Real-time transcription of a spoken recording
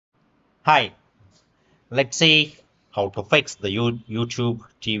Hi, let's see how to fix the YouTube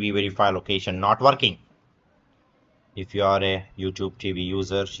TV verify location not working. If you are a YouTube TV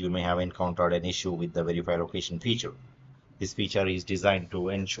user, you may have encountered an issue with the verify location feature. This feature is designed to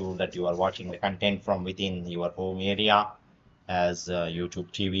ensure that you are watching the content from within your home area, as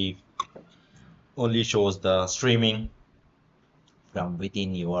YouTube TV only shows the streaming from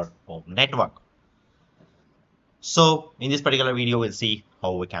within your home network. So in this particular video, we'll see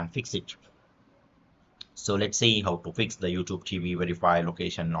how we can fix it. So let's see how to fix the YouTube TV verify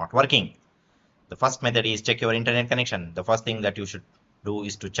location not working. The first method is check your internet connection. The first thing that you should do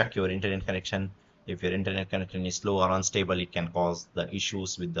is to check your internet connection. If your internet connection is slow or unstable, it can cause the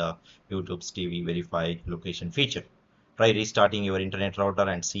issues with the YouTube's TV verify location feature. Try restarting your internet router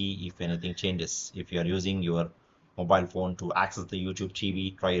and see if anything changes. If you are using your mobile phone to access the YouTube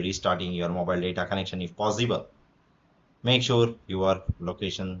TV, try restarting your mobile data connection if possible. Make sure your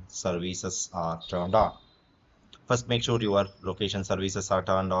location services are turned on. First, make sure your location services are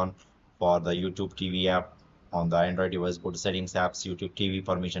turned on for the YouTube TV app. On the Android device, go to Settings Apps, YouTube TV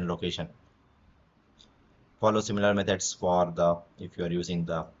Permission Location. Follow similar methods for the if you are using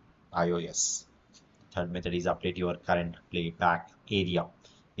the iOS. Third method is update your current playback area.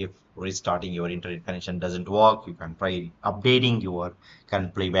 If restarting your internet connection doesn't work, you can try updating your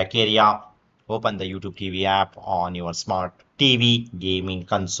current playback area. Open the YouTube TV app on your smart TV, gaming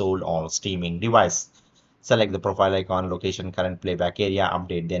console, or streaming device. Select the profile icon, location, current playback area,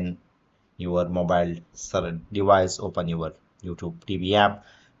 update then your mobile device, open your YouTube TV app,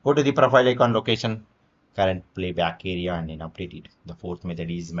 go to the profile icon, location, current playback area, and then update it. The fourth method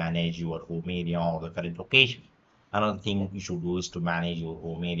is manage your home area or the current location. Another thing you should do is to manage your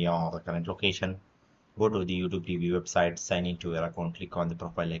home area or the current location. Go to the YouTube TV website, sign into your account, click on the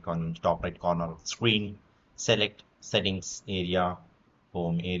profile icon in the top right corner of the screen, select settings area,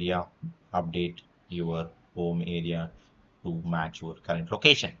 home area, update your home area to match your current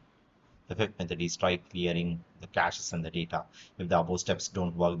location. The fifth method is try clearing the caches and the data. If the above steps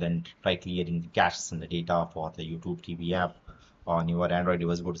don't work, then try clearing the caches and the data for the YouTube TV app. On your Android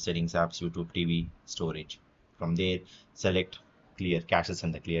device, go to Settings Apps, YouTube TV Storage. From there, select Clear Caches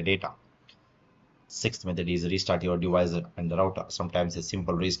and the Clear Data. Sixth method is restart your device and the router. Sometimes a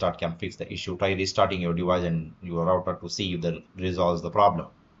simple restart can fix the issue. Try restarting your device and your router to see if that resolves the problem.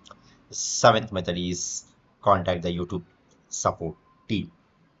 The seventh method is contact the YouTube support team,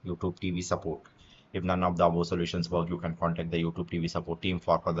 YouTube TV support. If none of the above solutions work, you can contact the YouTube TV support team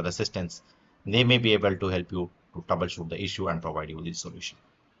for further assistance. They may be able to help you to troubleshoot the issue and provide you the solution.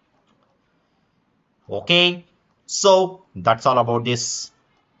 Okay, so that's all about this.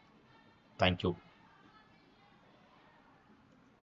 Thank you.